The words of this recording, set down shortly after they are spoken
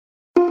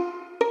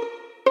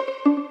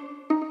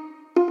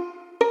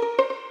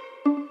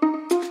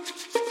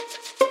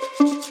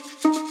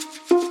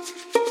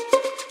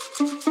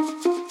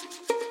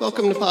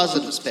Welcome to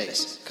Positive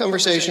Space,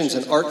 Conversations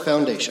in Art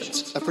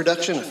Foundations, a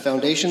production of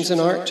Foundations in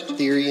Art,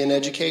 Theory and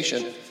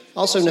Education,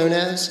 also known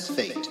as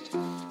FATE.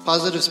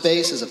 Positive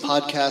Space is a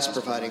podcast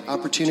providing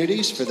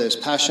opportunities for those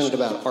passionate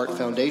about art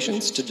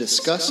foundations to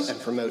discuss and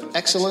promote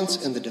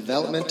excellence in the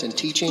development and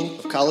teaching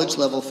of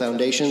college-level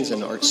foundations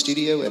in art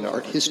studio and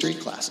art history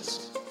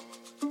classes.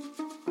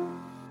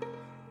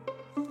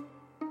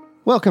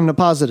 Welcome to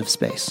Positive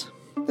Space.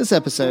 This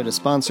episode is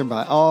sponsored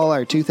by all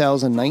our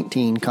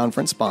 2019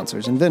 conference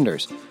sponsors and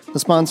vendors. The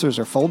sponsors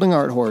are Folding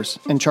Art Horse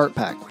and Chart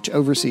Pack, which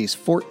oversees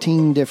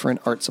 14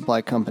 different art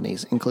supply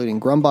companies, including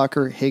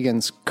Grumbacher,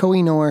 Higgins,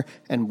 Koh-i-Noor,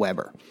 and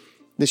Weber.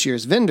 This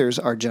year's vendors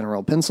are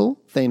General Pencil,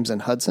 Thames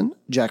and Hudson,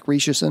 Jack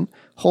Richeson,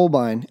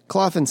 Holbein,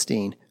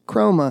 Kloffenstein,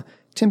 Chroma,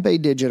 Tempe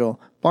Digital,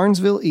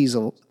 Barnesville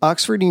Easel,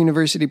 Oxford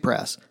University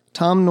Press,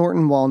 Tom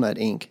Norton Walnut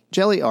Inc.,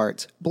 Jelly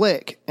Arts,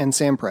 Blick, and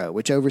Sampro,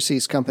 which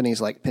oversees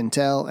companies like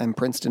Pentel and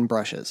Princeton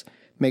Brushes.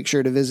 Make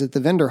sure to visit the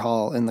vendor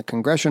hall in the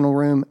Congressional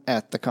Room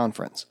at the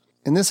conference.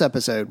 In this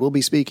episode, we'll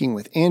be speaking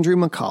with Andrew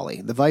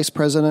McCauley, the Vice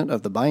President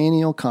of the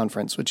Biennial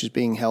Conference, which is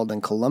being held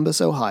in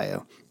Columbus,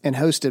 Ohio, and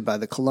hosted by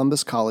the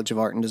Columbus College of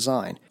Art and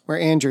Design, where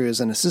Andrew is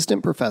an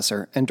assistant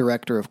professor and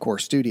director of core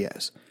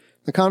studios.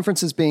 The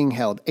conference is being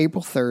held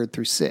April 3rd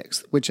through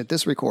 6th, which at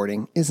this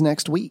recording is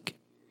next week.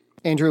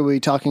 Andrew will be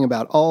talking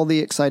about all the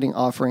exciting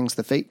offerings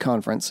the FATE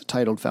conference,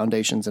 titled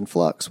Foundations in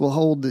Flux, will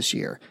hold this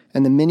year,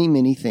 and the many,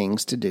 many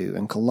things to do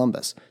in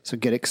Columbus. So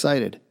get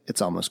excited.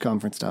 It's almost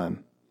conference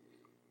time.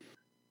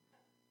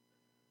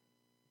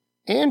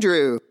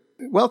 Andrew,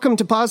 welcome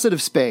to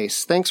Positive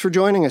Space. Thanks for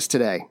joining us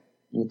today.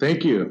 Well,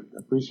 thank you. I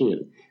appreciate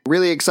it.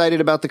 Really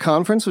excited about the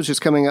conference, which is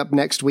coming up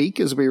next week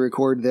as we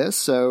record this,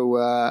 so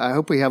I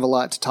hope we have a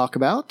lot to talk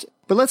about.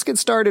 But let's get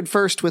started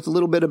first with a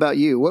little bit about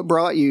you. What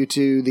brought you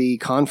to the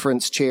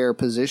conference chair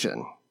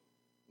position?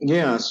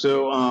 Yeah,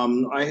 so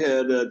I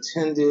had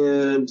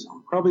attended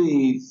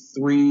probably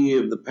 3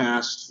 of the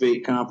past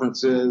FATE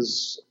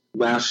conferences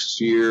last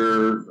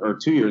year, or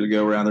 2 years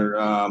ago rather,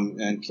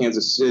 in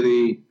Kansas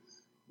City.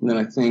 And then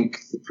I think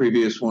the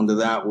previous one to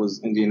that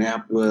was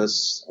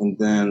Indianapolis and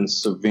then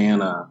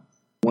Savannah.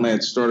 When I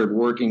had started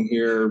working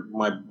here,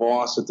 my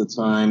boss at the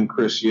time,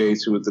 Chris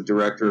Yates, who was the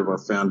director of our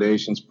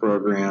foundations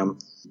program,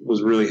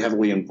 was really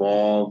heavily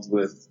involved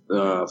with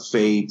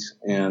FATE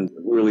and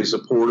really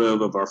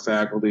supportive of our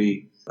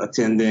faculty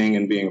attending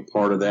and being a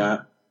part of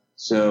that.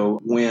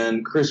 So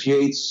when Chris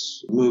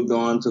Yates moved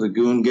on to the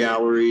Goon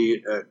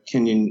Gallery at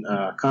Kenyon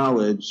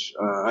College,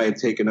 I had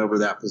taken over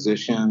that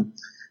position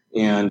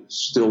and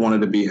still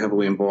wanted to be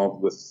heavily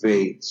involved with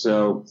FATE.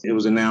 So it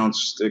was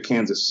announced at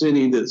Kansas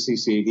City that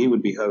CCAD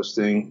would be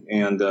hosting,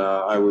 and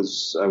I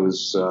was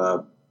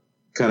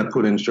kind of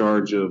put in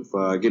charge of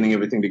getting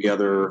everything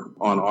together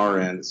on our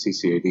end at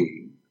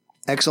CCAD.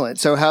 Excellent.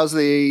 So how's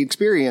the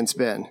experience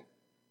been?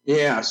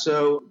 Yeah,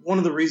 so one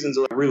of the reasons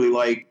I really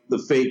like the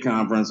FATE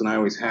conference, and I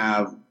always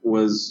have,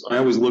 was I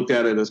always looked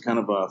at it as kind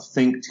of a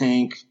think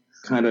tank,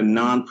 kind of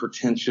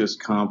non-pretentious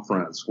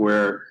conference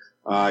where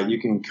you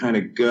can kind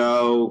of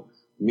go,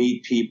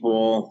 meet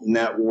people,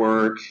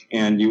 network,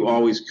 and you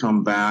always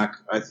come back,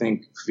 I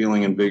think,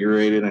 feeling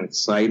invigorated and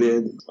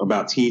excited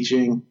about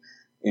teaching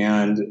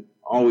and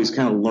always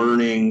kind of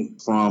learning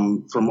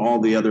from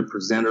all the other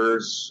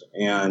presenters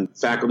and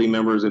faculty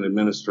members and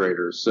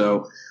administrators.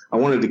 So I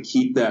wanted to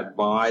keep that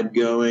vibe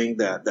going,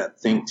 that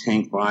think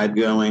tank vibe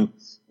going.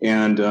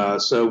 And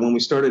so when we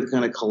started to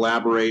kind of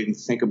collaborate and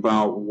think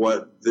about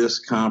what this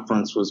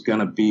conference was going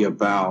to be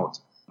about,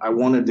 I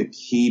wanted to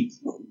keep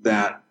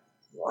that,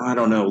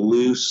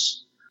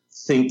 loose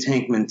think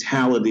tank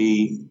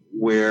mentality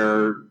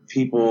where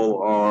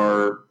people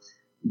are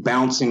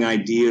bouncing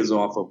ideas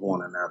off of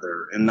one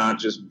another and not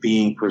just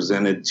being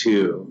presented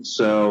to.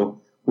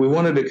 So we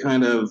wanted to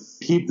kind of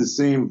keep the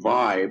same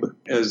vibe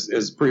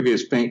as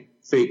previous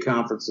FATE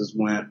conferences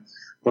went,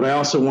 but I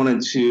also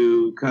wanted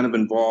to kind of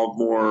involve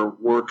more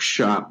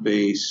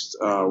workshop-based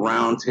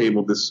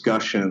roundtable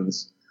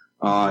discussions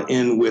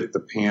in with the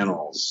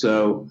panels.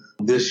 So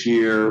this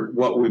year,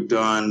 what we've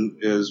done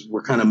is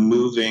we're kind of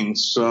moving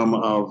some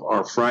of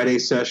our Friday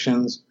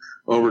sessions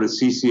over to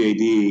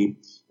CCAD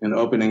and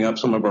opening up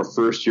some of our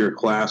first-year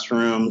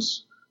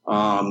classrooms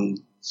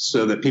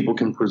so that people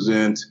can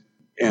present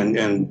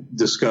and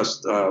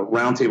discuss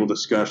roundtable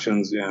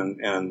discussions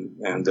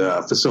and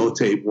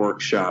facilitate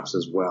workshops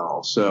as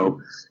well. So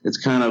it's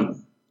kind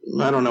of,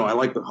 I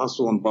like the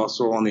hustle and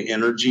bustle and the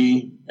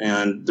energy,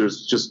 and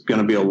there's just going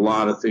to be a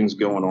lot of things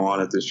going on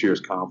at this year's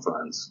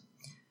conference.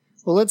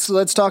 Well,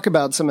 let's talk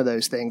about some of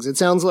those things. It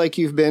sounds like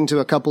you've been to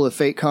a couple of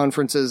FATE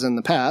conferences in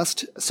the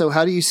past. So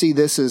how do you see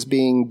this as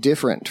being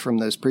different from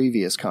those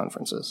previous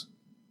conferences?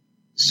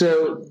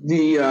 So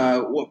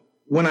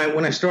when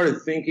I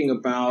started thinking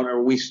about,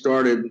 or we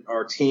started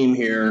our team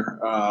here,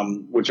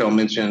 which I'll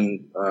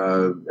mention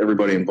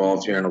everybody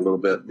involved here in a little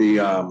bit,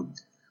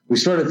 we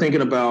started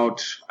thinking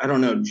about,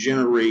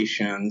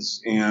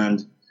 generations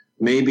and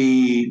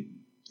maybe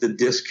the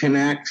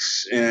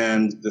disconnects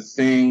and the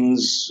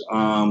things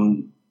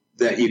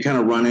that you kind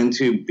of run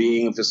into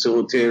being a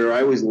facilitator.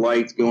 I always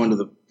liked going to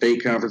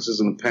FATE conferences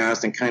in the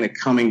past and kind of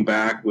coming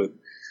back with,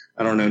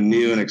 I don't know,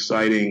 new and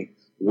exciting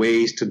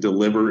ways to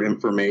deliver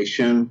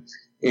information.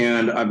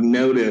 And I've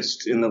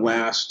noticed in the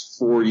last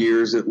 4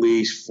 years, at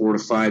least 4 to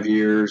 5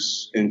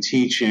 years in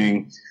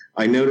teaching,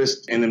 I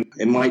noticed, and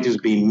it might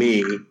just be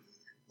me,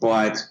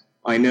 but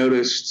I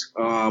noticed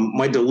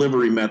my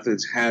delivery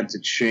methods had to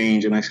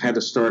change, and I had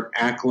to start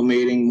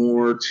acclimating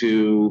more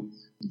to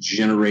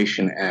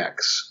Generation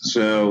X.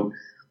 So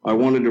I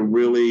wanted to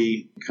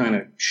really kind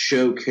of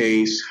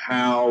showcase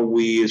how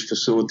we as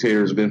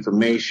facilitators of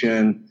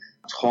information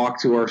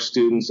talk to our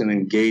students and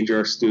engage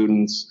our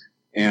students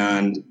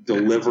and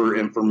deliver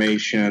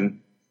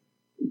information,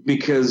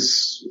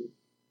 because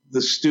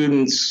the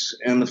students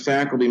and the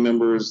faculty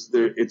members,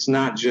 it's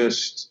not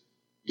just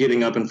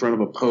getting up in front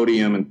of a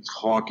podium and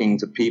talking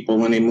to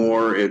people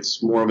anymore.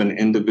 It's more of an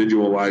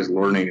individualized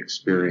learning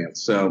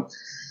experience. So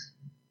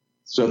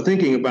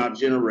thinking about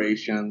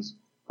generations,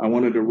 I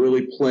wanted to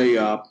really play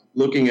up,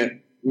 looking at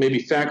maybe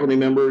faculty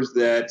members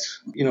that,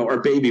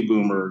 are baby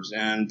boomers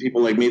and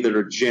people like me that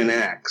are Gen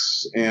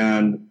X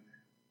and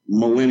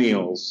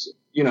millennials,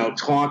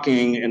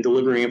 talking and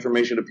delivering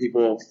information to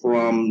people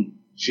from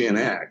Gen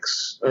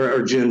X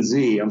or Gen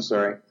Z, I'm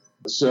sorry.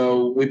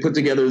 So we put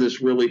together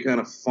this really kind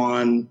of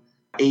fun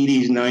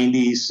 80s,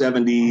 90s,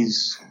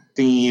 70s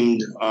themed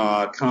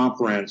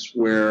conference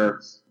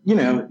where,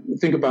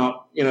 think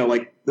about,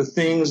 like the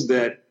things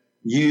that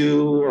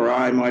you or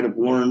I might have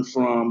learned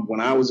from when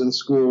I was in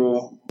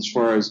school, as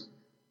far as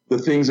the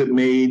things that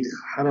made,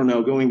 I don't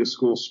know, going to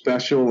school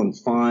special and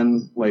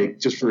fun, like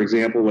just for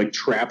example, like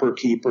trapper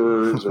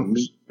keepers and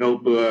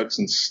notebooks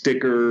and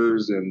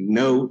stickers and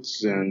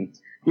notes and,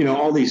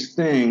 all these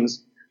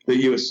things that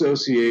you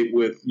associate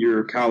with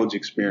your college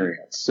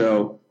experience.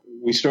 So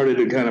we started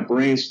to kind of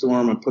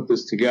brainstorm and put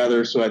this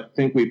together. So I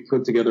think we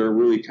put together a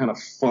really kind of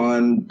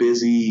fun,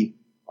 busy,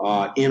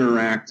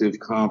 interactive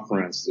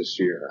conference this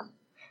year.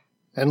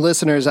 And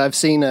listeners, I've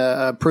seen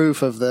a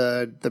proof of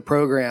the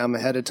program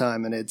ahead of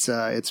time, and it's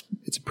a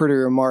pretty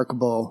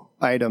remarkable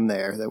item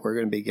there that we're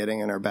going to be getting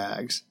in our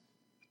bags.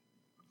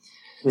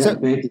 Yeah, so,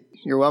 thank you.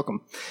 You're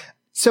welcome.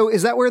 So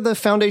is that where the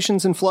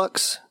Foundations in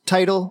Flux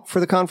title for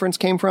the conference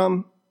came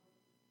from?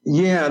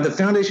 Yeah, the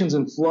Foundations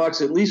in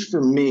Flux, at least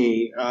for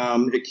me,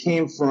 it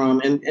came from,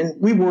 and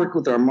we worked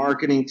with our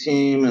marketing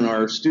team and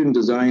our student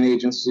design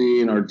agency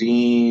and our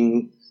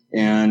dean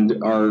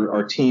and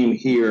our team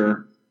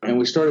here. And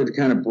we started to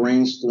kind of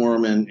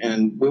brainstorm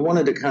and we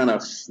wanted to kind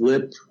of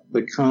flip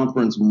the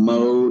conference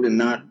mode and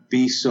not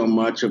be so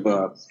much of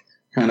a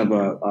kind of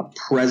a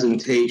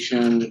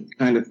presentation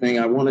kind of thing.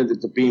 I wanted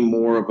it to be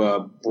more of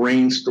a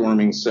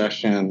brainstorming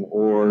session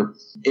or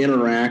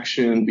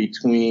interaction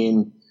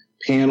between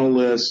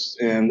panelists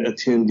and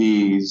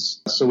attendees.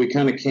 So we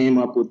kind of came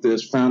up with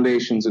this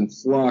Foundations in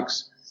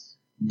Flux,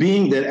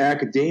 being that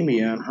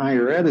academia and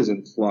higher ed is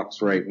in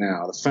flux right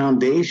now. The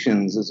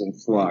foundations is in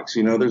flux.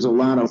 There's a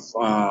lot of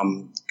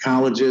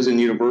colleges and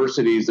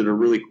universities that are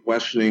really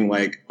questioning,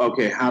 like,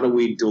 okay, how do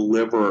we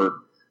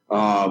deliver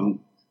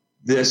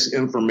this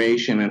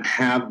information and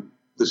have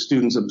the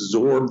students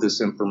absorb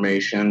this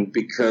information,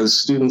 because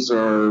students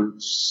are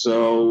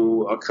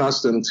so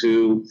accustomed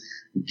to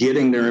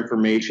getting their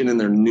information and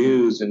their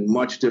news in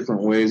much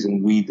different ways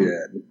than we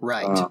did.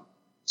 Right.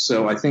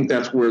 So I think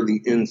that's where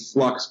the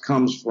influx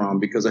comes from,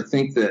 because I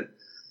think that,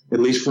 at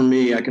least for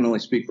me, I can only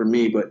speak for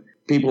me, but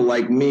people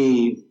like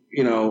me,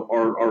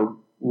 are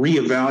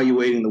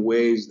reevaluating the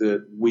ways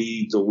that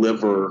we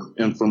deliver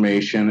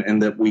information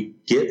and that we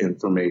get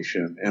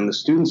information, and the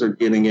students are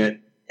getting it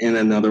in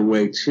another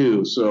way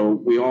too. So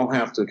we all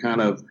have to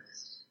kind of,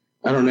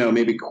 I don't know,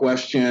 maybe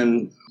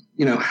question,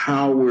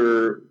 how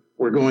we're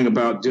going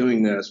about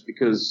doing this,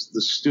 because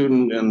the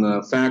student and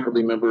the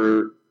faculty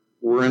member,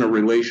 we're in a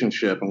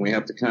relationship and we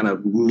have to kind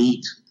of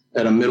meet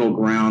at a middle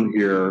ground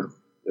here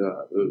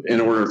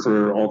in order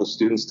for all the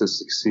students to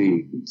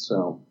succeed.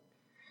 So,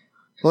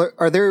 well,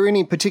 are there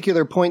any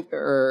particular point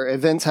or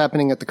events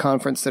happening at the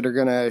conference that are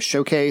going to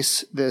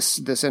showcase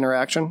this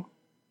interaction?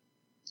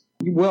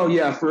 Well,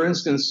 yeah. For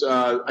instance,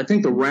 I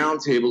think the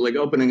roundtable, like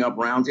opening up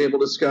roundtable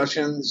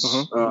discussions,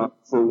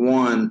 for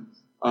one,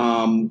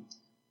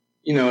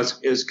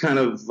 it's kind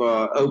of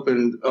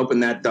open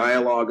that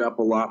dialogue up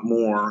a lot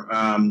more,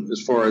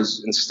 as far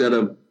as, instead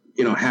of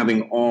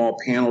having all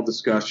panel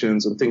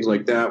discussions and things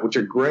like that, which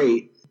are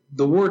great.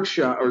 The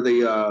workshop or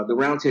the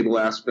roundtable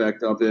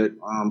aspect of it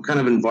kind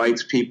of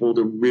invites people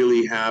to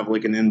really have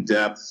like an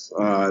in-depth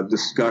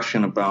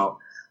discussion about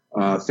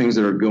things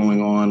that are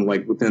going on,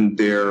 like within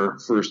their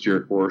first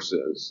year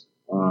courses.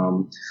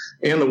 And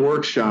the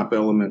workshop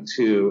element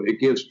too. It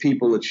gives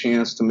people a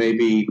chance to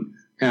maybe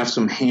have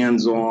some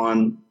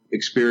hands-on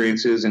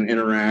experiences and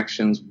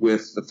interactions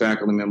with the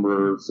faculty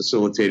member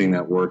facilitating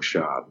that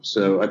workshop.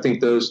 So I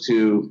think those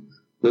two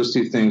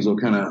things will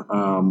kind of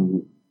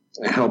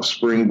help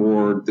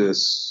springboard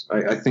this,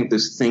 I think,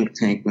 this think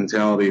tank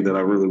mentality that I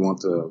really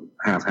want to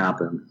have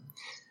happen.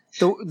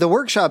 The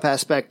workshop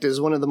aspect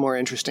is one of the more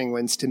interesting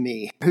ones to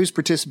me. Who's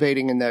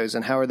participating in those,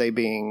 and how are they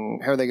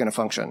going to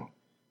function?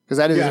 Because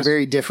that is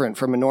very different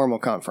from a normal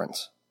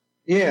conference.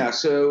 Yeah,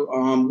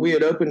 so we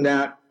had opened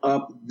that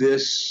up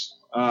this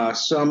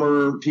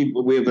summer.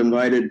 We have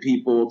invited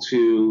people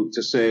to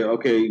say,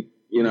 okay,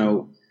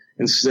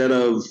 instead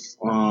of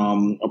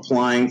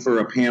applying for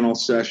a panel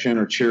session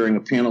or chairing a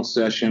panel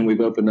session,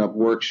 we've opened up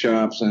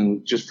workshops.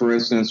 And just for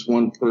instance,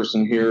 one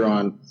person here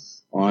on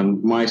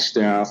my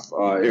staff,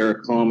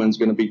 Eric Coleman's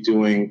going to be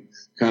doing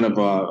kind of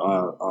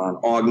an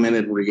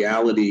augmented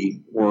reality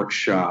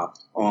workshop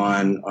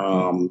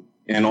on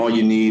and all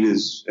you need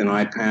is an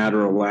iPad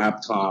or a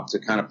laptop to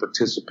kind of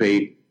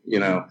participate,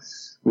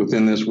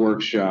 within this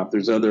workshop.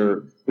 There's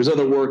other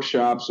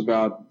workshops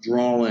about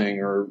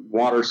drawing or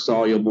water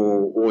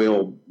soluble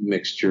oil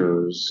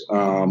mixtures.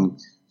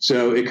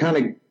 So it kind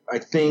of, I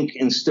think,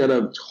 instead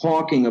of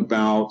talking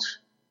about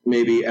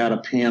maybe at a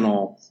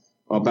panel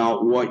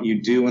about what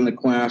you do in the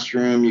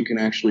classroom, you can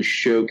actually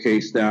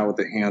showcase that with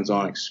a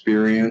hands-on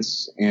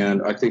experience.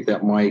 And I think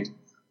that might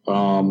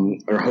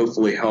or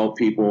hopefully help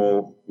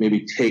people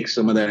maybe take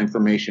some of that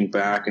information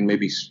back and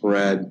maybe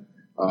spread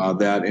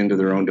that into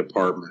their own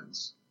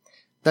departments.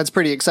 That's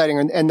pretty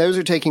exciting. And those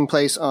are taking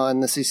place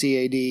on the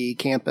CCAD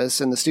campus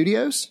in the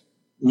studios?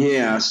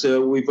 Yeah,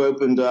 so we've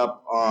opened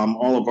up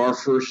all of our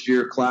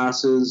first-year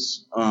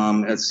classes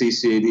at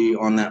CCAD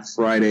on that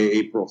Friday,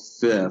 April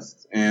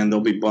 5th, and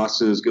there'll be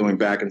buses going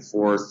back and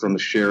forth from the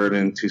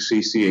Sheridan to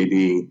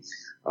CCAD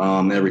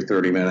every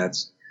 30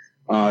 minutes.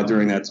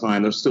 During that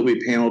time, there'll still be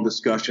panel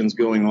discussions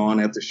going on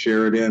at the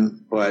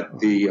Sheridan, but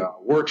the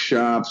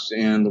workshops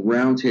and the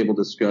roundtable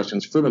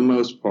discussions, for the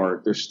most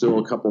part, there's still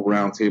a couple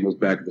roundtables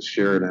back at the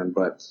Sheridan,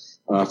 but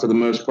for the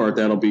most part,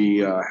 that'll be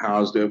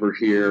housed over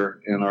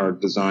here in our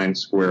Design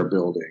Square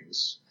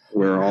buildings,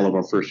 where all of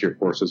our first-year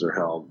courses are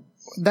held.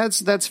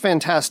 That's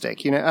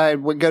fantastic. I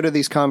would go to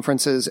these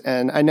conferences,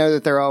 and I know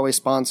that they're always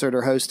sponsored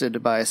or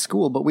hosted by a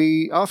school, but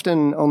we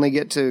often only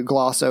get to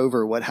gloss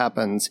over what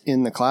happens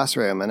in the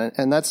classroom,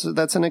 and that's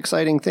an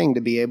exciting thing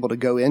to be able to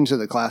go into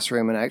the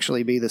classroom and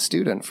actually be the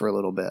student for a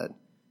little bit.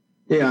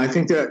 Yeah, I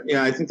think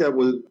that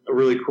was a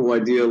really cool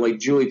idea. Like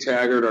Julie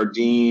Taggart, our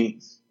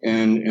dean,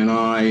 and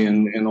I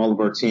and all of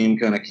our team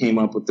kind of came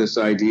up with this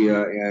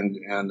idea,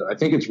 and I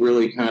think it's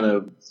really kind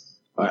of,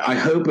 I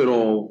hope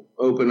it'll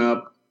open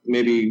up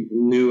maybe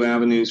new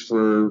avenues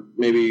for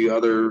maybe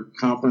other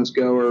conference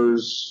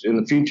goers in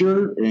the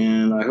future.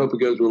 And I hope it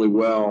goes really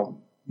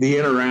well. The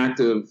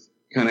interactive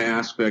kind of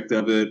aspect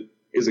of it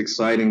is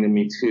exciting to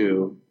me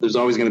too. There's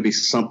always going to be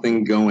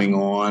something going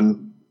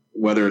on,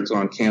 whether it's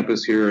on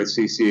campus here at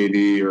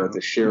CCAD or at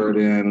the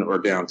Sheridan or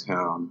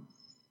downtown.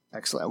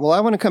 Excellent. Well, I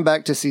want to come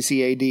back to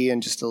CCAD in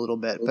just a little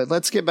bit, but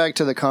let's get back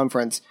to the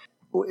conference.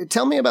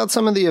 Tell me about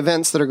some of the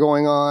events that are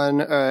going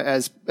on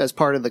as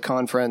part of the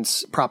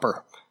conference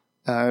proper.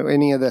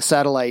 Any of the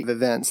satellite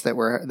events that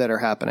are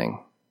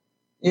happening?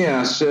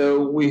 Yeah,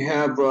 so we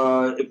have,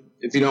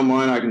 if you don't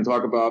mind, I can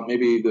talk about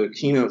maybe the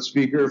keynote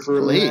speaker for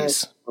a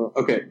minute.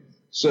 Okay,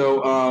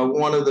 so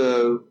one of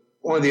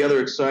the other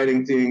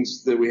exciting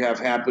things that we have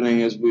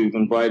happening is we've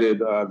invited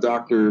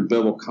Dr.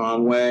 Bevel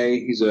Conway.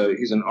 He's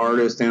an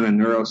artist and a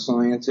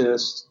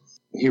neuroscientist.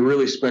 He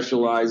really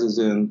specializes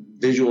in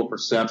visual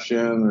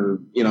perception,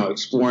 or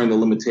exploring the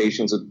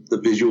limitations of the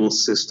visual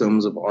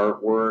systems of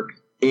artwork.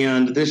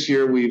 And this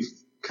year we've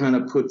kind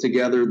of put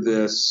together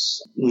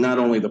this, not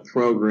only the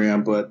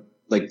program, but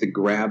like the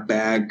grab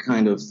bag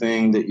kind of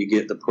thing that you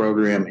get the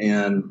program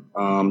in.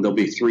 There'll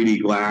be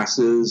 3D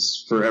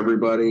glasses for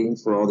everybody,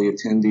 for all the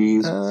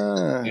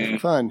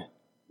attendees. Fun.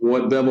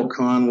 What Bevel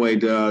Conway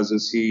does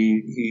is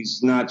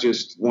he's not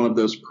just one of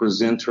those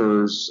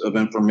presenters of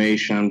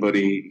information, but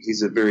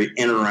he's a very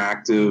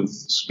interactive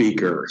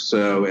speaker.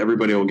 So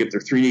everybody will get their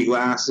 3D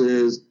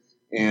glasses.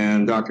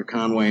 And Dr.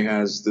 Conway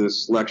has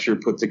this lecture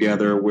put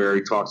together where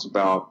he talks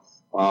about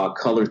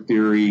color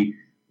theory,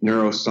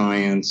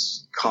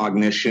 neuroscience,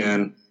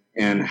 cognition,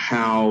 and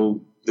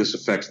how this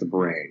affects the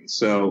brain.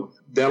 So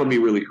that'll be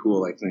really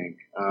cool, I think.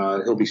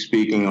 He'll be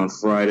speaking on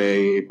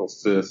Friday, April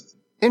 5th.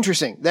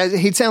 Interesting.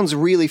 He sounds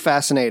really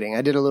fascinating.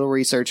 I did a little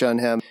research on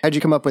him. How'd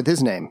you come up with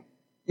his name?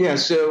 Yeah,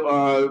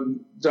 so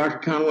Dr.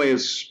 Conway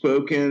has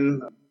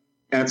spoken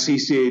at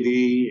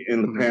CCAD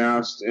in the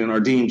past, and our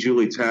dean,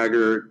 Julie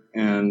Taggart,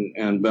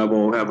 and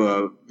Bevel have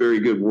a very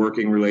good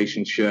working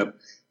relationship.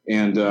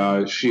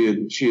 And she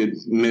had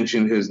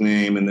mentioned his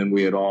name, and then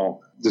we had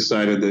all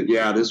decided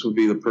that, this would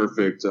be the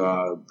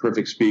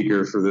perfect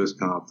speaker for this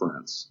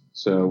conference.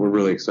 So we're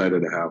really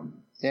excited to have him.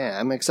 Yeah,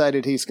 I'm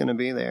excited he's going to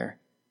be there.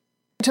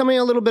 Tell me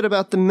a little bit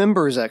about the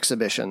members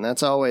exhibition.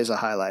 That's always a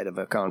highlight of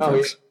a conference.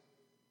 Oh, yeah.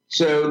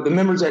 So the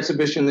members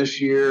exhibition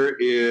this year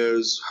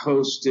is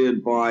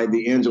hosted by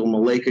the Angela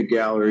Maleka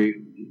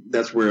Gallery.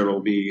 That's where it'll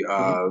be.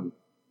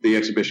 The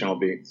exhibition will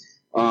be,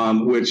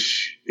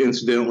 which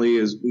incidentally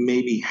is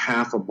maybe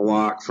half a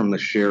block from the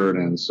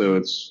Sheridan. So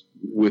it's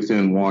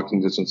within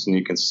walking distance and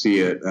you can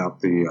see it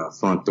out the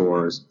front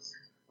doors.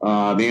 The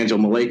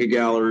Angela Maleka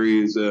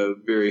Gallery is a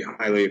very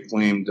highly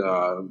acclaimed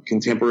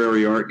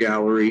contemporary art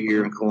gallery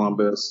here in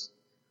Columbus.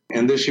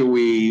 And this year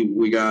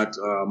we got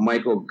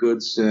Michael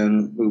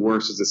Goodson, who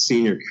works as a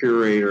senior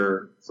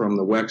curator from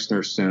the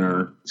Wexner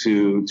Center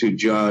to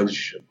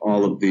judge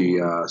all of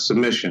the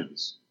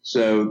submissions.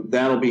 So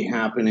that'll be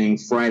happening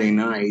Friday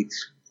night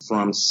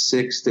from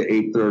 6 to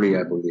 8:30,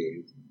 I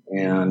believe.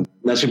 And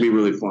that should be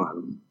really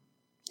fun.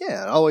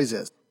 Yeah, it always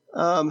is.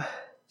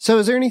 So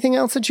is there anything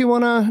else that you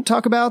want to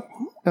talk about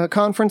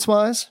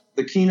conference-wise?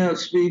 The keynote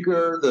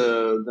speaker,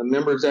 the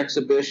members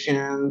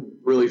exhibition,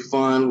 really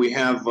fun. We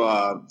have,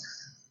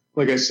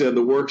 like I said,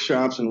 the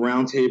workshops and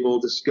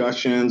roundtable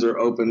discussions are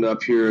opened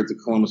up here at the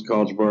Columbus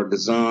College of Art and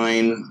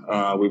Design.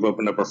 We've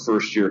opened up our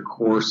first-year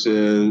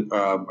courses,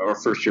 our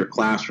first-year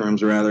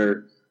classrooms,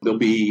 rather. There'll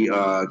be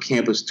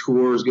campus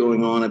tours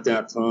going on at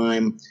that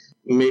time.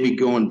 Maybe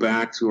going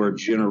back to our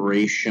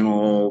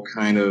generational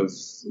kind of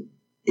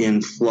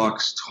in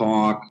Flux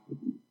talk,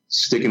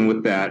 sticking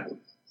with that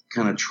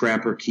kind of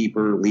trapper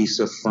keeper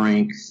Lisa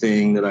Frank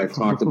thing that I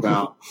talked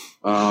about.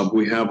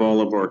 We have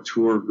all of our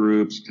tour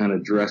groups kind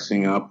of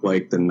dressing up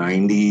like the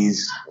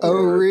 90s.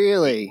 Oh,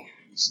 really?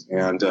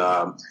 And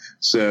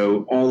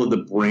so all of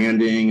the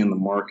branding and the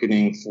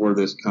marketing for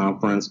this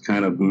conference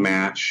kind of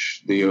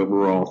match the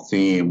overall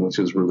theme, which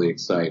is really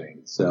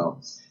exciting.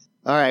 So,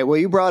 all right. Well,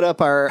 you brought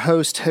up our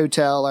host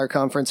hotel, our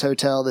conference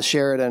hotel, the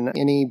Sheridan.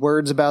 Any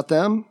words about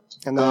them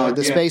and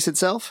the space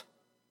itself?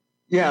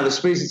 Yeah, the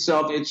space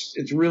itself,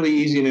 it's really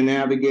easy to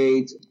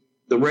navigate.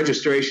 The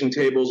registration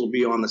tables will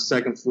be on the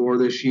second floor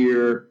this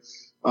year.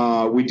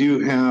 We do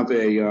have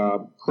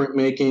a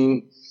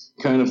printmaking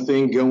kind of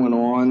thing going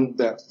on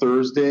that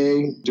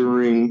Thursday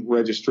during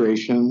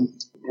registration,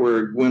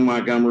 where Gwen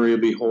Montgomery will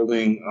be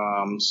holding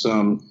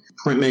some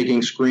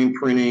printmaking, screen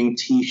printing,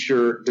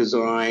 T-shirt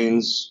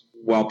designs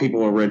while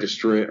people are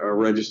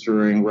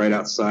registering right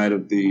outside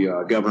of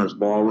the governor's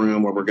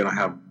ballroom, where we're going to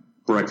have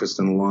breakfast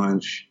and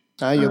lunch.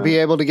 You'll be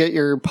able to get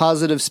your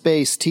Positive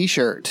Space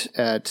T-shirt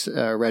at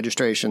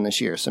registration this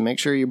year, so make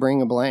sure you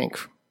bring a blank.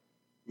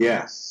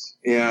 Yes,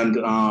 and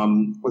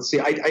let's see,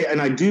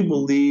 I do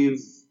believe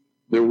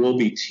there will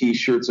be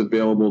T-shirts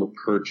available to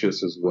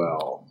purchase as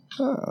well.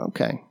 Oh,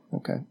 okay.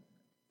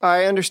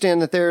 I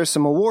understand that there are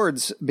some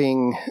awards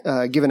being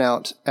given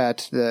out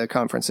at the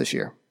conference this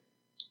year.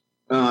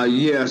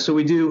 Yeah, so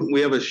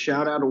we have a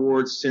shout-out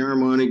awards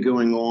ceremony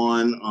going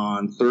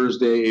on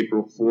Thursday,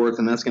 April 4th,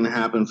 and that's going to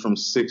happen from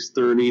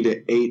 6:30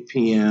 to 8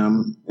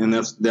 p.m., and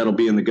that'll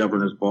be in the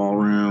governor's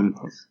ballroom,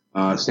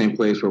 same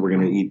place where we're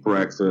going to eat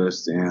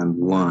breakfast and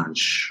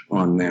lunch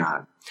on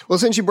that. Well,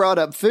 since you brought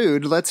up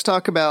food, let's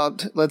talk about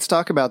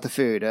the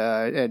food.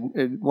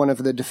 And one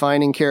of the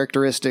defining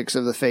characteristics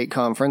of the FATE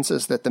conference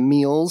is that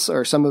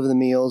some of the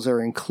meals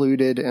are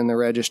included in the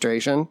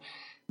registration.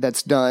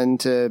 That's done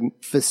to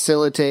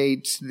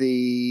facilitate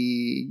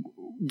the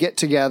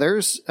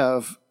get-togethers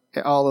of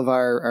all of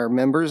our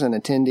members and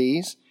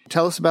attendees.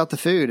 Tell us about the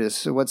food.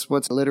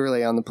 What's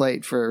literally on the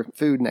plate for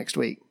food next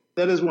week?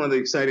 That is one of the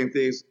exciting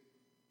things.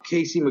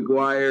 Casey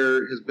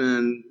McGuire has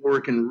been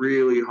working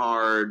really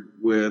hard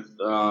with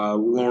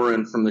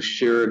Lauren from the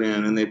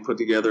Sheridan, and they put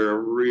together a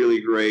really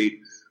great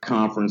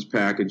conference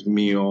package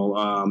meal,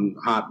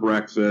 hot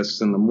breakfasts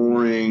in the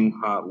morning,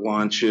 hot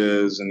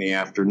lunches in the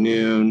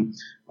afternoon.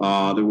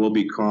 There will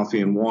be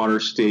coffee and water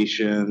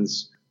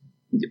stations.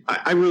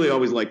 I really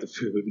always like the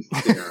food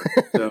there,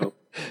 so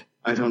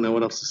I don't know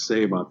what else to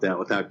say about that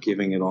without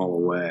giving it all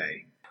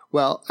away.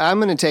 Well, I'm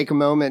going to take a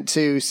moment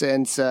too,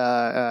 since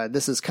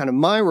this is kind of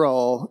my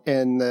role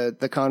in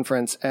the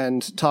conference,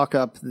 and talk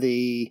up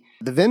the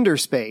vendor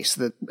space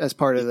that as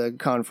part of the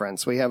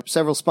conference. We have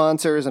several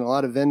sponsors and a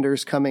lot of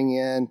vendors coming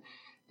in,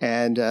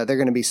 and they're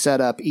going to be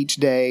set up each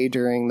day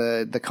during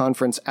the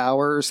conference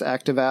hours,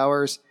 active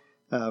hours,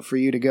 for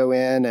you to go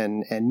in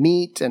and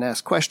meet and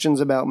ask questions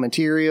about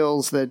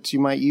materials that you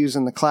might use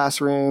in the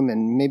classroom,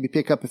 and maybe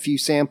pick up a few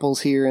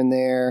samples here and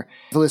there.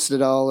 I've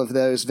listed all of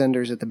those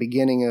vendors at the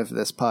beginning of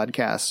this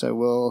podcast, so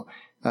we'll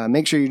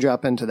make sure you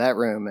drop into that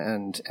room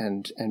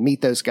and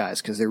meet those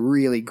guys, because they're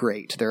really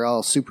great. They're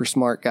all super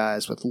smart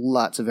guys with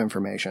lots of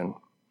information.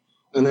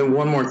 And then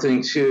one more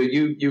thing too,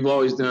 you've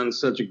always done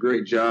such a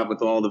great job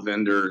with all the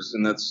vendors,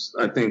 and that's,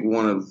 I think,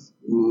 one of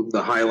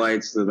the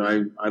highlights that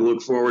I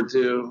look forward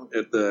to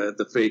at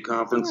the FATE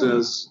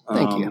conferences.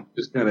 Thank you.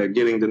 Just kind of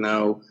getting to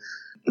know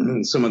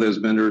some of those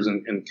vendors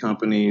and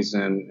companies,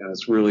 and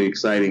it's really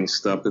exciting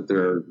stuff that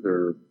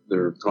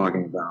they're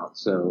talking about.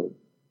 So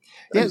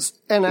yes,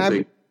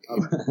 and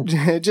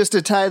just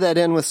to tie that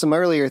in with some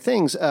earlier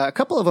things, a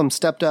couple of them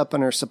stepped up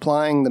and are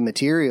supplying the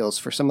materials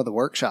for some of the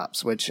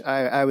workshops, which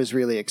I was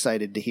really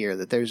excited to hear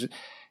that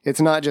it's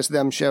not just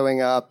them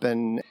showing up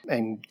and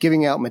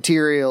giving out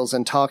materials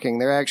and talking.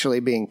 They're actually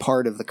being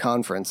part of the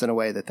conference in a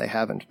way that they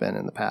haven't been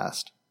in the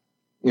past.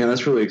 Yeah,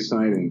 that's really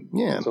exciting.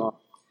 Yeah.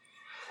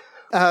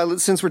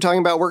 Since we're talking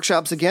about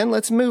workshops again,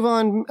 let's move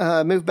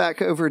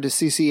back over to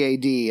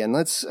CCAD, and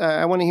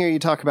I want to hear you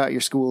talk about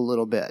your school a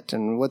little bit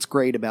and what's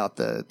great about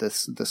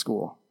the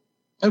school.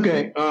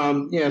 Okay.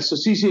 So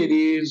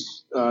CCAD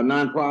is a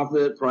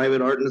nonprofit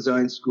private art and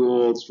design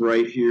school. It's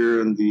right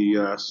here in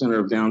the center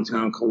of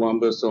downtown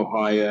Columbus,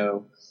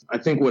 Ohio. I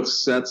think what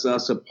sets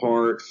us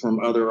apart from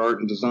other art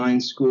and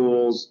design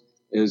schools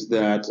is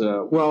that,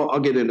 I'll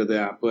get into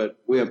that, but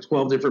we have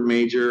 12 different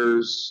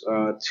majors.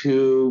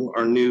 2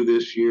 are new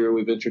this year.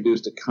 We've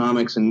introduced a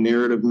comics and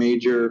narrative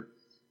major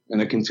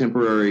and a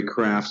contemporary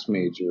crafts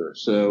major.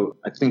 So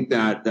I think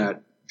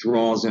that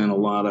draws in a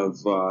lot of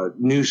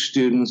new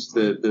students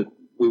that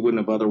we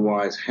wouldn't have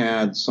otherwise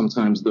had.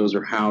 Sometimes those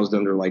are housed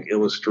under like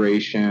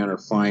illustration or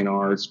fine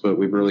arts, but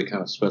we've really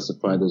kind of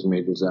specified those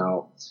majors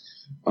out.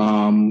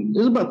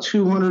 There's about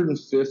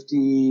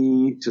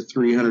 250 to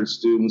 300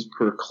 students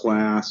per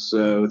class,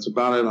 so it's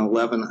about an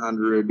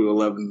 1,100 to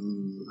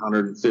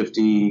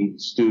 1,150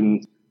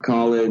 student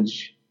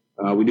college.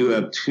 We do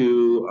have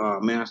 2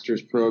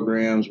 master's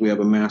programs. We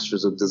have a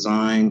master's of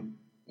design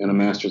and a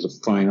master's of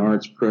fine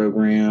arts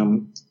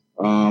program.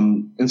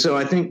 And so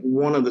I think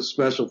one of the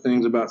special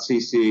things about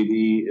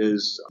CCAD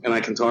is, and I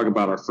can talk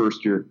about our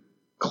first year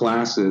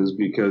classes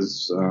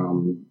because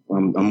I'm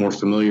more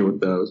familiar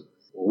with those.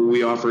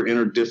 We offer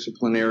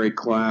interdisciplinary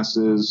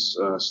classes.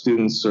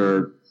 Students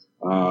are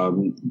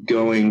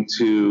going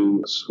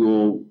to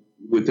school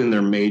within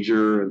their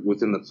major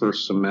within the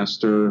first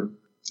semester.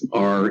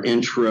 Our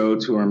intro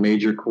to our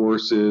major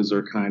courses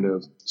are kind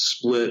of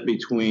split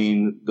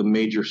between the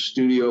major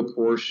studio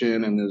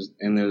portion and there's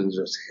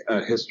just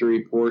a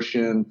history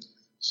portion.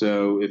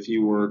 So if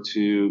you were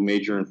to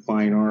major in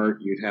fine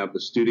art, you'd have the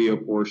studio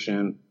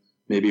portion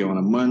maybe on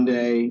a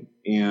Monday,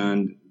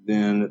 and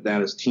then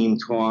that is team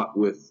taught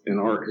with an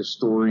art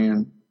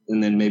historian.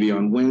 And then maybe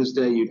on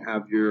Wednesday, you'd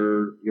have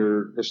your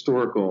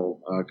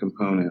historical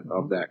component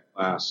of that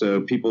class.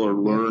 So people are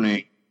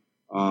learning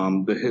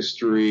the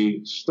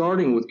history,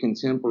 starting with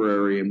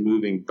contemporary and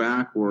moving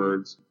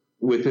backwards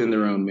within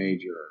their own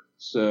major.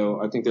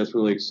 So I think that's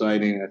really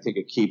exciting. I think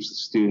it keeps the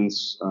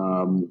students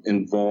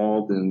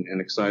involved and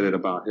excited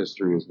about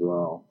history as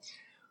well.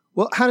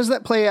 Well, how does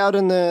that play out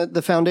in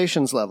the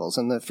foundations levels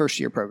in the first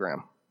year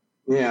program?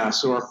 Yeah,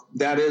 so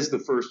that is the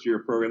first year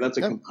program. That's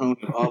a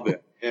component of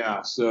it.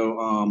 Yeah,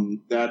 so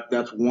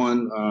that's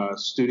one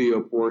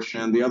studio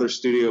portion. The other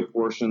studio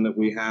portion that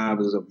we have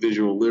is a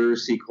visual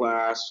literacy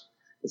class.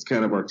 It's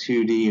kind of our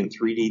 2D and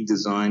 3D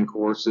design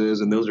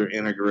courses, and those are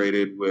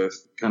integrated with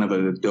kind of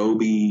an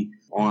Adobe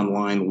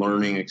online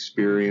learning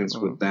experience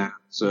with that.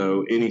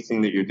 So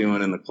anything that you're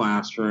doing in the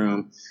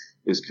classroom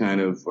is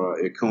kind of,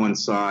 it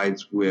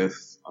coincides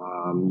with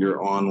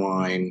your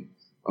online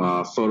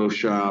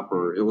Photoshop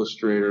or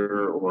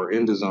Illustrator or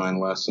InDesign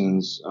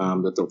lessons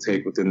that they'll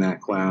take within that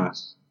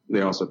class.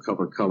 They also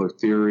cover color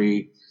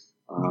theory,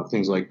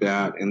 things like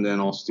that. And then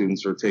all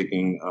students are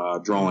taking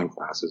drawing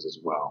classes as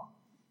well.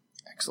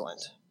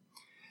 Excellent.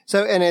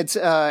 So, and it's,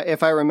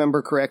 if I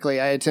remember correctly,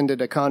 I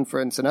attended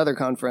another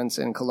conference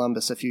in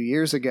Columbus a few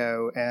years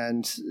ago,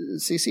 and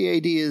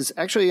CCAD is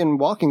actually in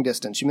walking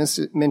distance. You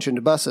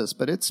mentioned buses,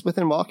 but it's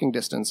within walking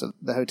distance of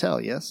the hotel,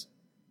 yes?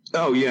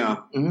 Oh, yeah.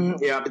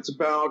 Mm-hmm. Yeah, it's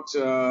about,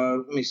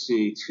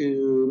 maybe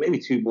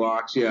 2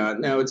 blocks. Yeah,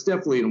 no, it's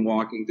definitely in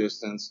walking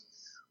distance.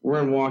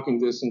 We're in walking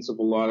distance of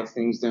a lot of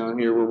things down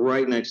here. We're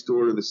right next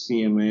door to the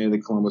CMA, the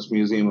Columbus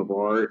Museum of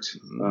Art,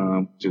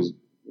 which is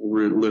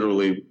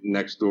literally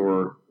next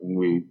door, and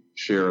we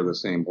share the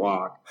same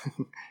block.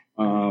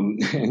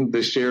 And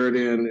the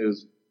Sheridan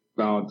is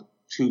about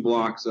 2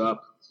 blocks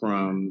up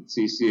from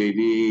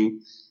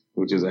CCAD,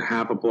 which is a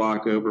half a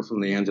block over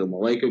from the Angela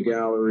Maleka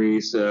Gallery.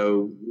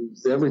 So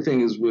everything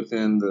is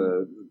within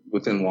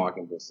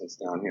walking distance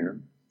down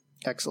here.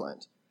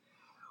 Excellent.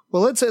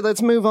 Well,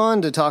 let's move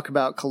on to talk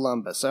about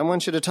Columbus. I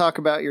want you to talk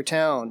about your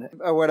town,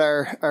 what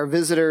our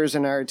visitors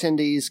and our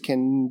attendees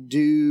can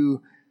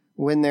do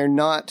when they're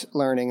not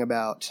learning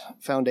about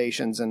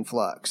foundations and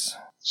Flux.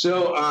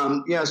 So,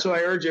 so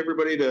I urge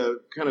everybody to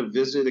kind of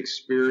visit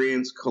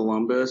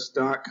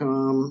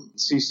experiencecolumbus.com.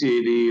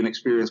 CCAD and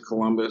Experience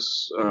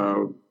Columbus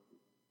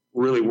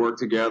really work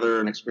together,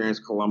 and Experience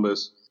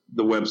Columbus,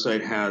 the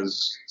website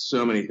has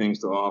so many things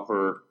to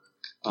offer.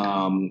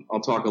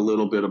 I'll talk a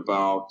little bit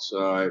about,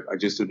 I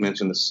just had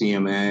mentioned the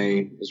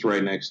CMA is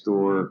right next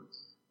door.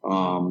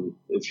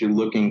 If you're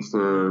looking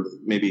for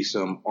maybe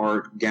some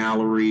art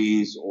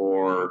galleries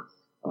or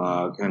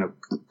kind of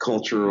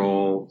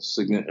culturally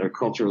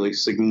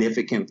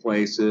significant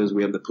places,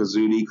 we have the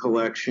Pizzuti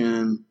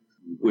collection,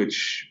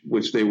 which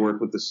they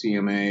work with the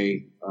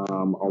CMA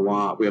a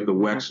lot. We have the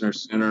Wexner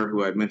Center,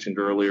 who I mentioned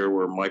earlier,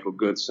 where Michael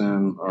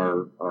Goodson,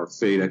 our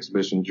Fate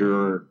exhibition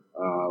juror,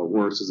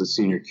 works as a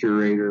senior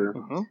curator.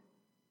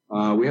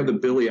 We have the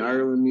Billy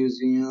Ireland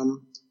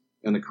Museum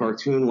and the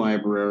Cartoon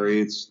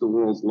Library. It's the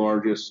world's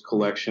largest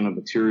collection of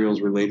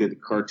materials related to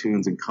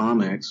cartoons and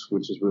comics,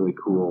 which is really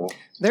cool.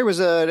 There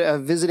was a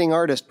visiting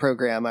artist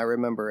program, I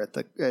remember, at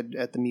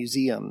the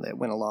museum that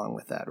went along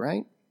with that,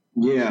 right?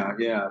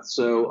 Yeah.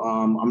 So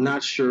I'm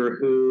not sure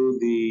who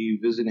the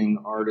visiting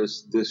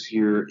artist this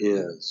year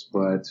is,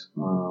 but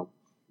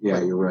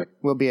you're right.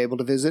 We'll be able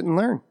to visit and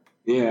learn.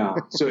 Yeah.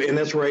 So, and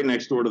that's right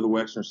next door to the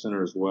Wexner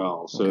Center as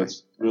well. So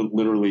It's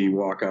literally, you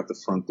walk out the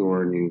front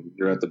door and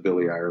you're at the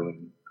Billy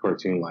Ireland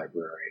Cartoon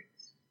Library.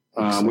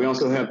 We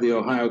also have the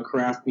Ohio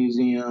Craft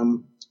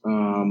Museum,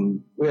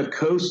 We have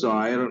COSI.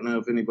 I don't know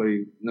if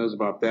anybody knows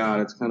about that.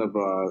 It's kind of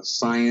a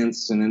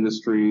science and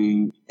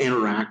industry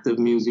interactive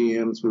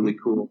museum. It's really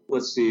cool.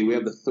 Let's see. We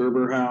have the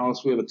Thurber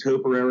House. We have a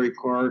topiary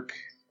park,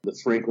 the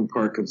Franklin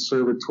Park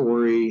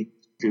Conservatory.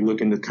 If you're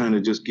looking to kind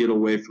of just get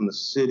away from the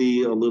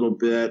city a little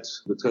bit,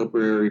 the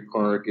topiary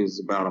park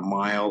is about a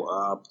mile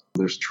up.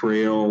 There's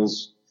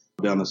trails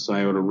down the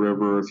Scioto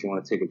River if you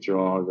want to take a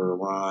jog or a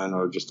run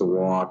or just a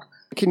walk.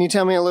 Can you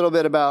tell me a little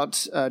bit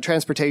about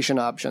transportation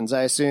options?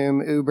 I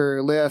assume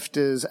Uber, Lyft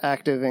is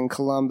active in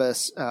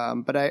Columbus,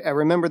 but I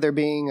remember there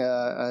being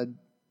a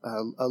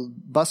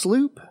bus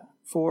loop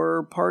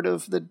for part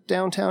of the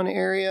downtown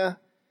area.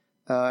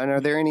 And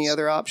are there any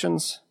other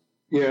options?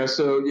 Yeah,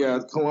 so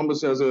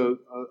Columbus has a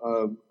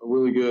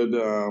really good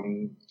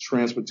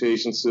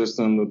transportation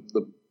system.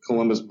 The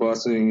Columbus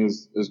busing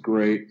is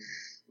great.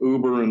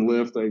 Uber and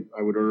Lyft,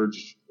 I would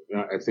urge,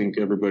 I think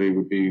everybody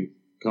would be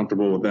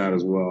comfortable with that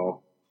as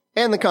well.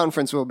 And the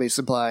conference will be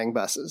supplying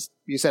buses.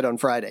 You said on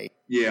Friday.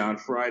 Yeah, on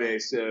Friday.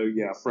 So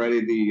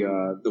Friday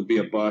there'll be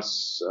a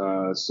bus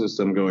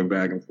system going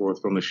back and forth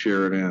from the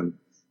Sheridan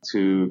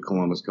to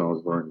Columbus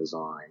College of Art and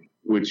Design,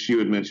 which you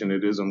had mentioned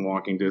it is in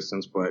walking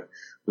distance, but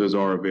those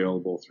are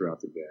available throughout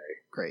the day.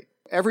 Great.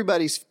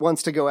 Everybody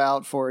wants to go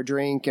out for a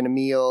drink and a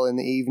meal in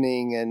the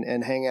evening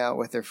and hang out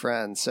with their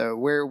friends. So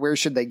where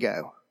should they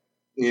go?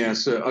 Yeah,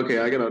 so, okay,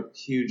 I got a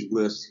huge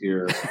list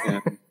here,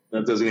 and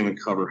that doesn't even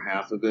cover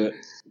half of it.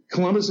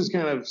 Columbus is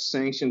kind of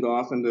sanctioned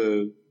off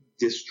into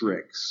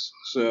districts.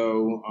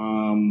 So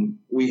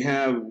we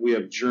have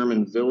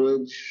German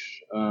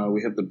Village,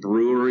 we have the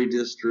Brewery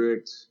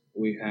District,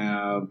 we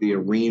have the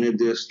Arena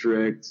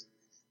District,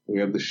 we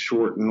have the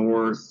Short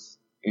North,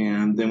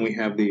 and then we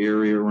have the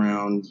area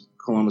around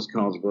Columbus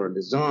College of Art and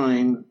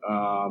Design.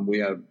 We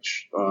have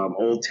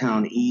Old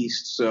Town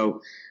East. So,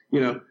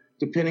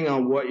 depending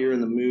on what you're in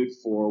the mood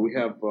for, we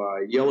have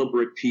Yellow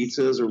Brick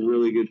Pizza is a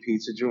really good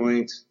pizza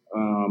joint,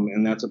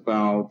 and that's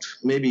about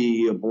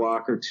maybe a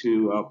block or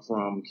two up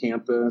from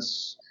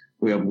campus.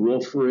 We have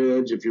Wolf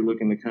Ridge if you're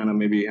looking to kind of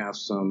maybe have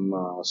some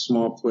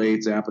small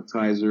plates,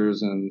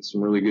 appetizers, and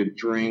some really good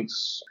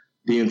drinks.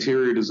 The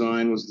interior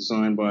design was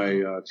designed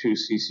by two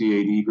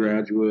CCAD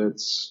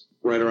graduates.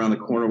 Right around the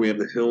corner, we have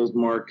the Hills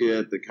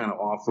Market that kind of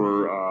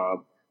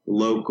offer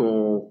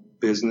local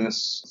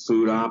business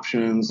food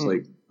options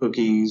like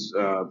cookies.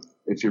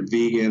 If you're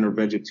vegan or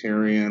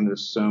vegetarian,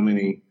 there's so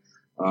many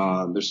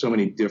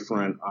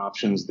different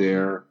options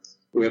there.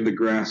 We have the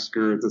Grass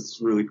Skirt that's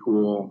really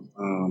cool.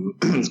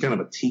 It's kind of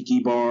a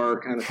tiki bar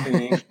kind of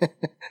thing.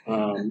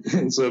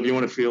 And so if you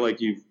want to feel like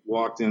you've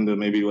walked into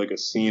maybe like a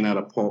scene out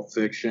of Pulp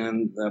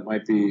Fiction, that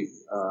might be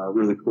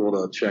really cool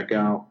to check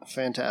out.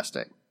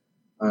 Fantastic.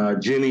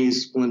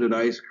 Jenny's Splendid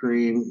Ice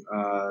Cream.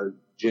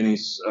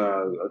 Jenny's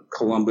a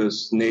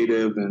Columbus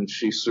native, and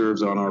she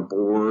serves on our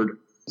board.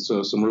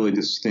 So some really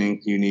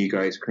distinct, unique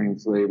ice cream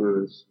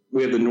flavors.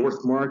 We have the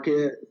North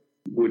Market,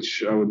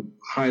 which I would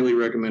highly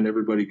recommend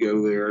everybody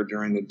go there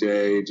during the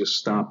day. Just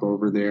stop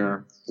over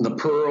there. The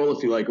Pearl,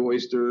 if you like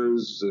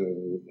oysters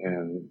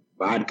and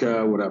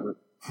vodka, whatever.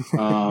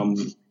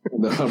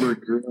 The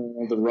Hubbard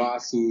Grill, the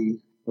Rossi.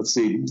 Let's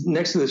see.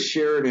 Next to the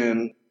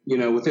Sheridan,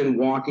 within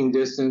walking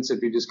distance, if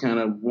you're just kind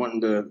of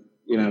wanting to,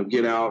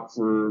 get out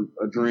for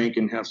a drink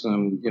and have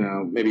some,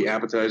 maybe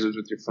appetizers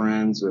with your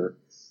friends or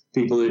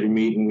people that you're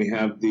meeting, we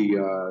have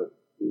the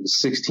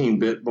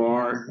 16-bit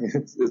bar.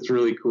 It's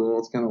really cool.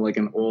 It's kind of like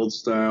an old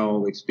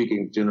style, like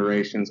speaking of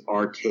generations,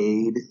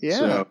 arcade. Yeah.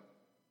 So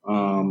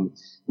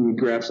you can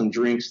grab some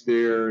drinks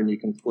there and you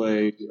can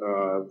play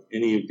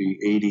any of the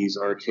 80s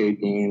arcade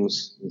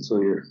games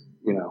until you're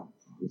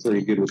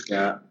good with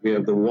that. We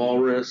have the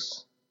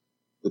Walrus,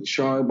 the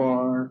Char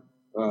Bar.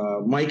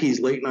 Mikey's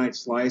Late Night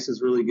Slice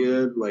is really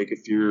good. Like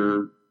if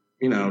you're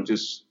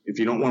if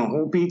you don't want a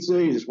whole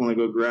pizza, you just want to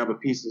go grab a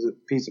piece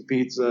of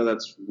pizza,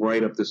 that's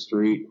right up the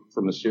street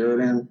from the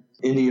Sheridan.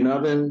 Indian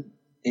Oven,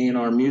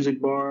 A&R Music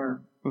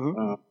Bar.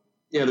 Mm-hmm.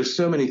 There's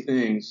so many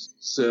things.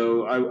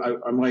 So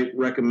I might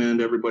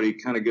recommend everybody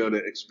kind of go to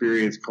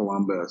Experience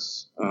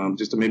Columbus,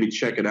 just to maybe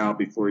check it out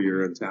before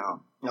you're in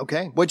town.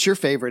 Okay. What's your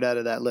favorite out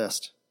of that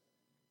list?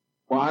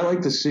 Well, I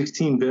like the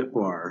 16-bit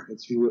bar.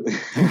 It's really,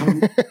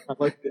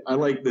 I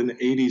like the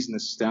 80s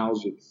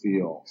nostalgic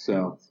feel.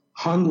 So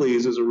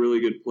Hundley's is a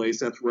really good place.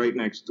 That's right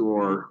next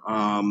door.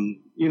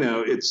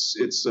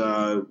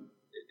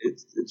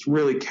 It's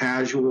really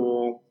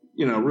casual,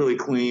 really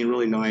clean,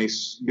 really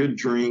nice, good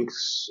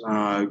drinks,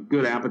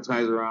 good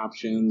appetizer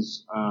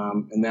options.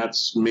 And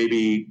that's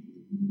maybe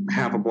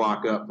half a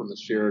block up from the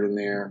Sheridan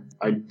there.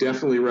 I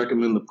definitely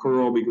recommend the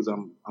Pearl because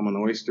I'm an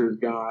oysters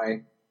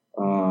guy.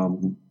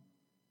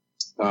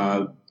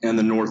 And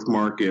the North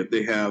Market,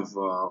 they have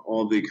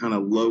all the kind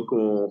of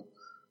local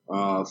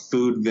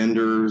food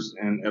vendors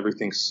and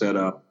everything set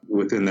up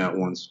within that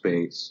one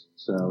space.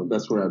 So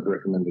that's where I'd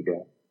recommend to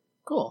go.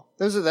 Cool.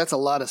 That's a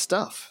lot of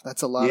stuff.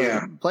 That's a lot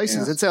of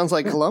places. Yeah. It sounds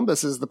like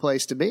Columbus is the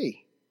place to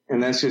be.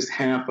 And that's just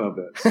half of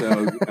it.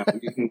 So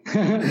you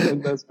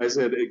can, that's why I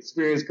said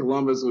Experience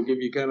Columbus will give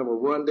you kind of a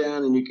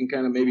rundown, and you can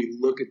kind of maybe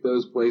look at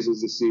those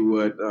places to see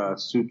what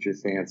suits your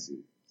fancy.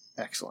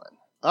 Excellent.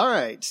 All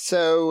right.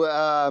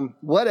 So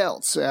what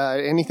else?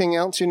 Anything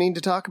else you need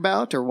to talk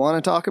about or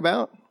want to talk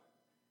about?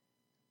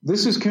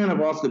 This is kind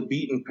of off the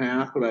beaten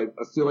path, but I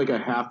feel like I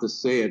have to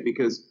say it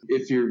because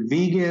if you're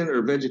vegan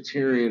or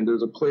vegetarian,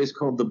 there's a place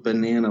called the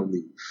Banana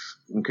Leaf.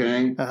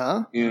 Okay.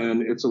 Uh-huh.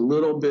 And it's a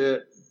little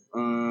bit,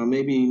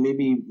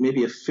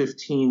 maybe a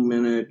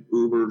 15-minute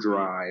Uber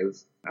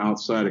drive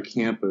outside of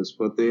campus,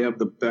 but they have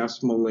the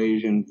best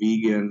Malaysian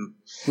vegan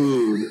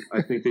food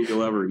I think that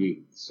you'll ever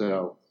eat.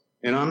 So,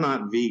 and I'm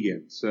not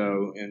vegan,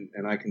 so,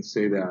 and I can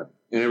say that.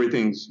 And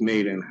everything's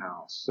made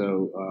in-house.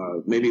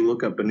 So maybe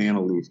look up Banana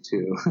Leaf,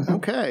 too.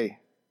 Okay.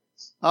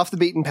 Off the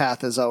beaten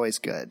path is always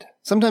good.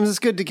 Sometimes it's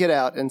good to get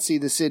out and see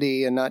the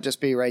city and not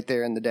just be right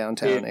there in the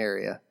downtown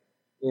area.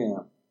 Yeah.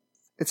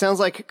 It sounds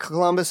like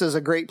Columbus is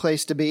a great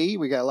place to be.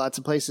 We got lots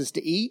of places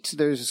to eat.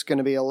 There's going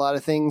to be a lot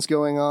of things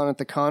going on at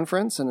the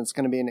conference, and it's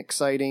going to be an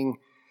exciting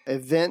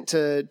event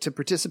to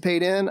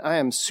participate in. I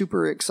am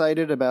super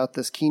excited about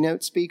this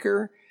keynote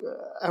speaker.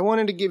 I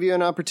wanted to give you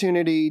an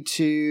opportunity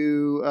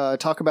to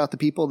talk about the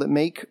people that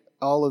make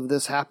all of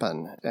this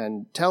happen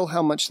and tell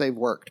how much they've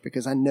worked,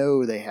 because I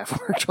know they have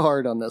worked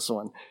hard on this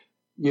one.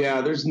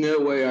 Yeah, there's no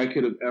way I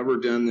could have ever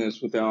done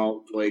this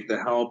without like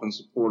the help and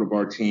support of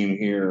our team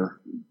here.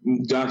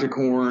 Dr.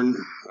 Korn,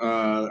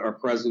 our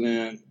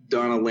president,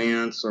 Donna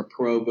Lance, our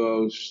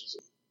provost,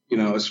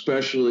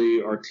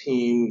 especially our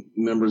team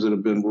members that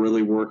have been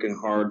really working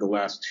hard the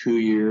last 2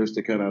 years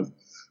to kind of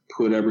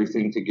put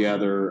everything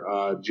together.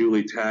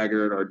 Julie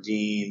Taggart, our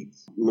dean,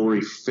 Lori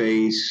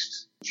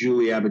Feist,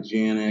 Julie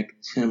Abajanik,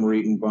 Tim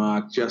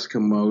Rietenbach, Jessica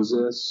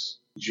Moses,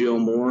 Jill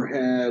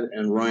Moorhead,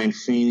 and Ryan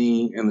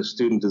Feeney and the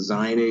Student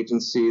Design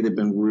Agency. They've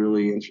been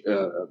really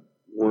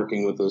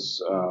working with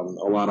us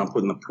a lot on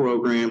putting the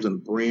programs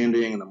and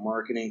branding and the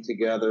marketing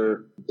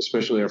together,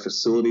 especially our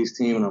facilities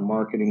team and our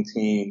marketing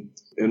team.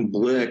 And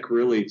Blick,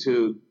 really,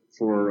 too,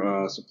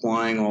 for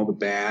supplying all the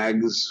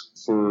bags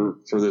for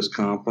this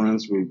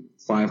conference.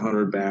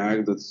 500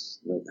 bags. That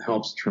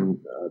helps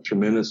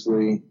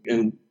tremendously.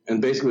 And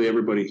basically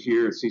everybody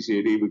here at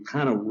CCAD, we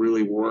kind of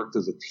really worked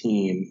as a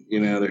team.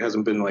 There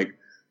hasn't been like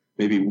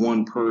maybe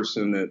one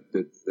person that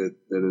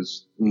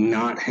has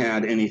not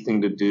had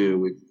anything to do.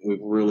 We've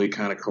really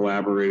kind of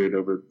collaborated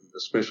over,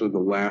 especially the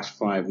last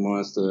 5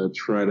 months, to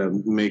try to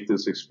make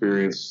this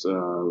experience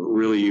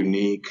really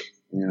unique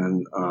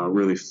and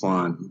really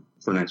fun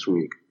for next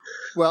week.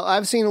 Well,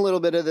 I've seen a little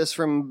bit of this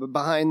from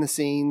behind the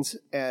scenes,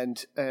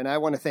 and I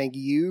want to thank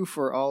you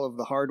for all of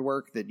the hard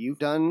work that you've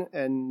done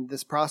in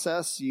this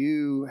process.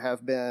 You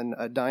have been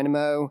a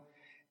dynamo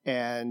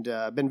and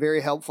been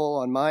very helpful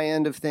on my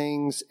end of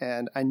things,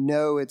 and I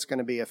know it's going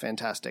to be a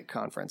fantastic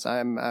conference.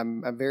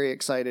 I'm very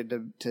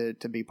excited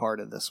to be part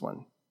of this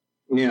one.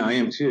 Yeah, I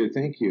am too.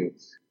 Thank you.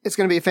 It's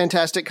going to be a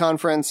fantastic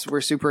conference. We're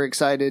super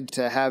excited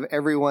to have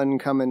everyone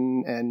come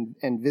in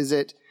and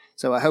visit.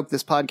 So I hope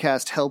this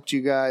podcast helped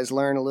you guys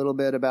learn a little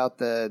bit about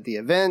the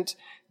event,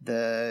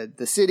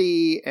 the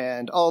city,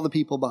 and all the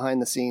people behind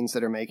the scenes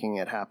that are making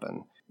it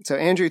happen. So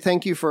Andrew,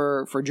 thank you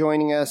for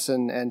joining us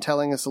and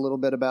telling us a little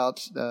bit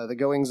about the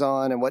goings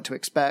on and what to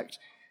expect.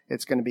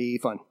 It's going to be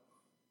fun.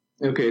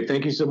 Okay,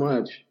 thank you so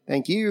much.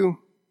 Thank you.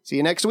 See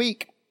you next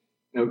week.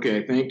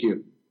 Okay, thank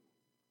you.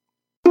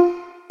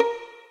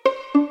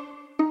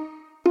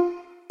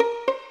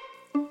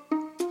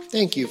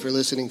 Thank you for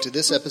listening to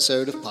this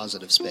episode of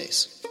Positive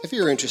Space. If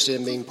you're interested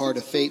in being part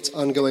of FATE's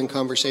ongoing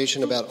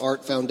conversation about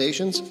art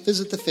foundations,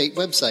 visit the FATE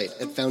website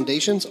at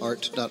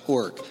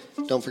foundationsart.org.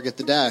 Don't forget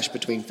the dash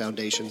between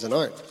foundations and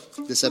art.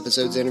 This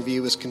episode's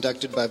interview was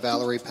conducted by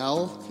Valerie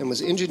Powell and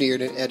was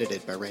engineered and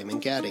edited by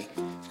Raymond Gaddy.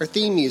 Our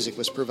theme music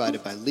was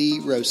provided by Lee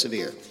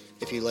Rosevere.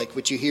 If you like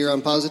what you hear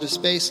on Positive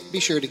Space, be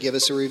sure to give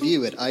us a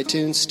review at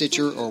iTunes,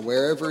 Stitcher, or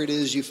wherever it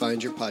is you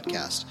find your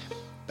podcast.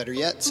 Better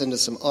yet, send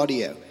us some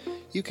audio.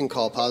 You can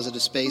call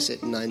Positive Space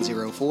at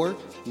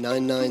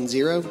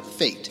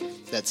 904-990-FATE.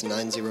 That's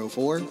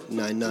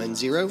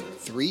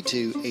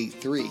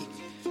 904-990-3283.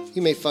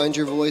 You may find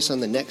your voice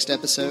on the next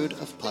episode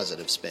of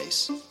Positive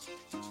Space.